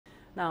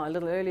Now, a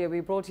little earlier, we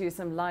brought you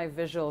some live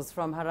visuals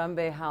from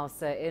Harambee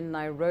House in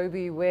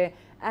Nairobi, where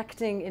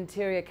Acting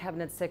Interior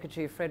Cabinet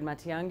Secretary Fred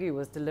Matiang'i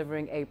was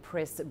delivering a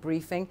press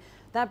briefing.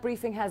 That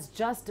briefing has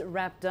just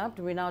wrapped up.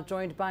 We're now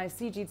joined by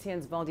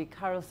CGTN's Valdi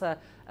Karlsa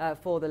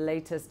for the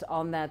latest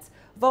on that.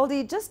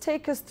 Valdi, just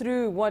take us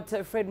through what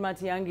Fred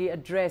Matiang'i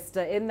addressed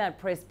in that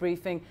press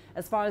briefing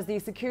as far as the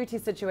security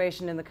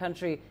situation in the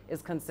country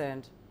is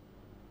concerned.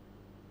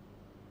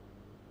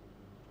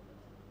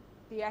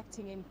 The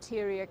Acting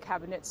Interior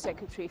Cabinet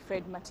Secretary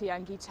Fred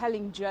Matiang'i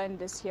telling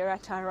journalists here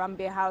at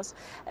Harambee House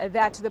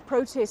that the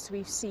protests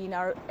we've seen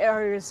are a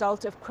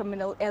result of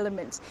criminal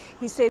elements.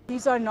 He said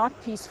these are not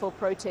peaceful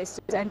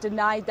protesters and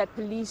denied that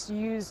police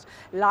used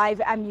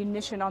live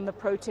ammunition on the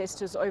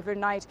protesters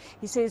overnight.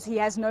 He says he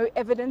has no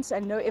evidence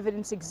and no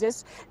evidence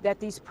exists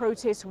that these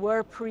protests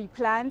were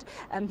pre-planned.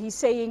 He's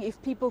saying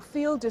if people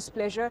feel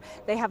displeasure,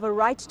 they have a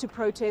right to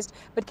protest,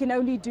 but can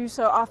only do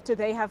so after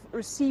they have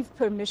received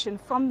permission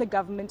from the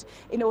government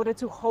in order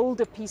to hold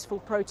a peaceful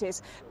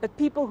protest. But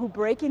people who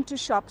break into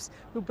shops,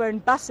 who burn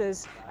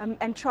buses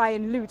and try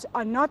and loot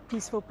are not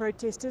peaceful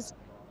protesters,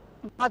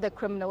 other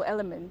criminal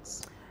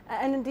elements.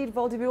 And indeed,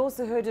 Valdi, we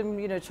also heard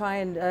him, try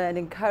and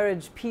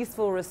encourage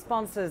peaceful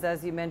responses,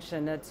 as you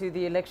mentioned, to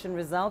the election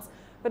results.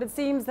 But it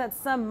seems that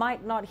some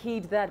might not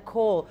heed that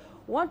call.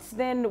 What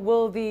then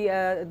will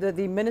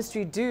the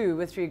ministry do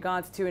with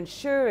regards to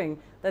ensuring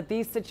that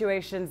these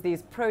situations,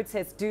 these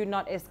protests, do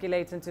not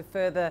escalate into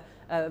further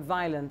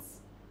violence?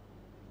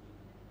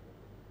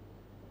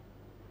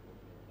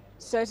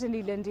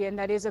 Certainly, Lindy, and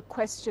that is a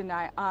question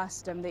I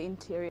asked the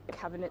Interior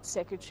Cabinet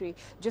Secretary,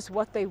 just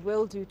what they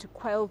will do to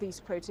quell these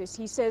protests.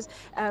 He says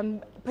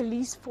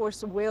police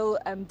force will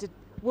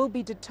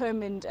be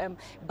determined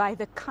by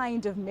the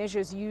kind of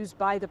measures used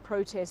by the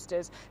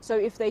protesters. So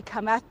if they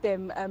come at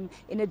them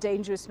in a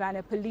dangerous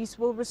manner, police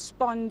will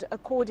respond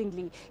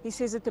accordingly. He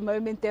says at the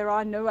moment there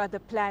are no other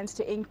plans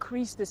to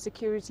increase the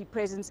security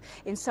presence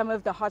in some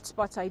of the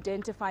hotspots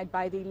identified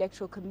by the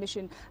Electoral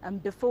Commission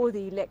before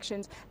the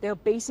elections. They'll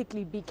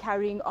basically be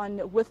carrying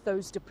on with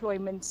those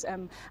deployments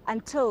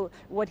until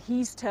what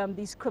he's termed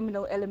these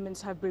criminal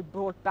elements have been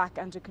brought back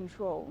under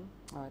control.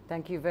 All right,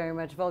 thank you very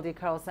much. Valdi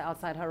Karlsa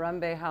outside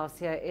Harambee House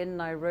here in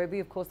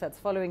Nairobi. Of course, that's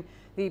following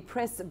the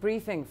press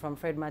briefing from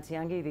Fred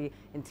Matiang'i,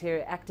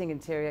 the Acting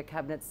Interior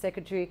Cabinet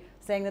Secretary,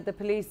 saying that the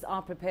police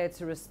are prepared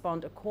to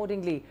respond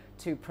accordingly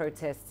to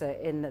protests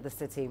in the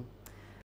city.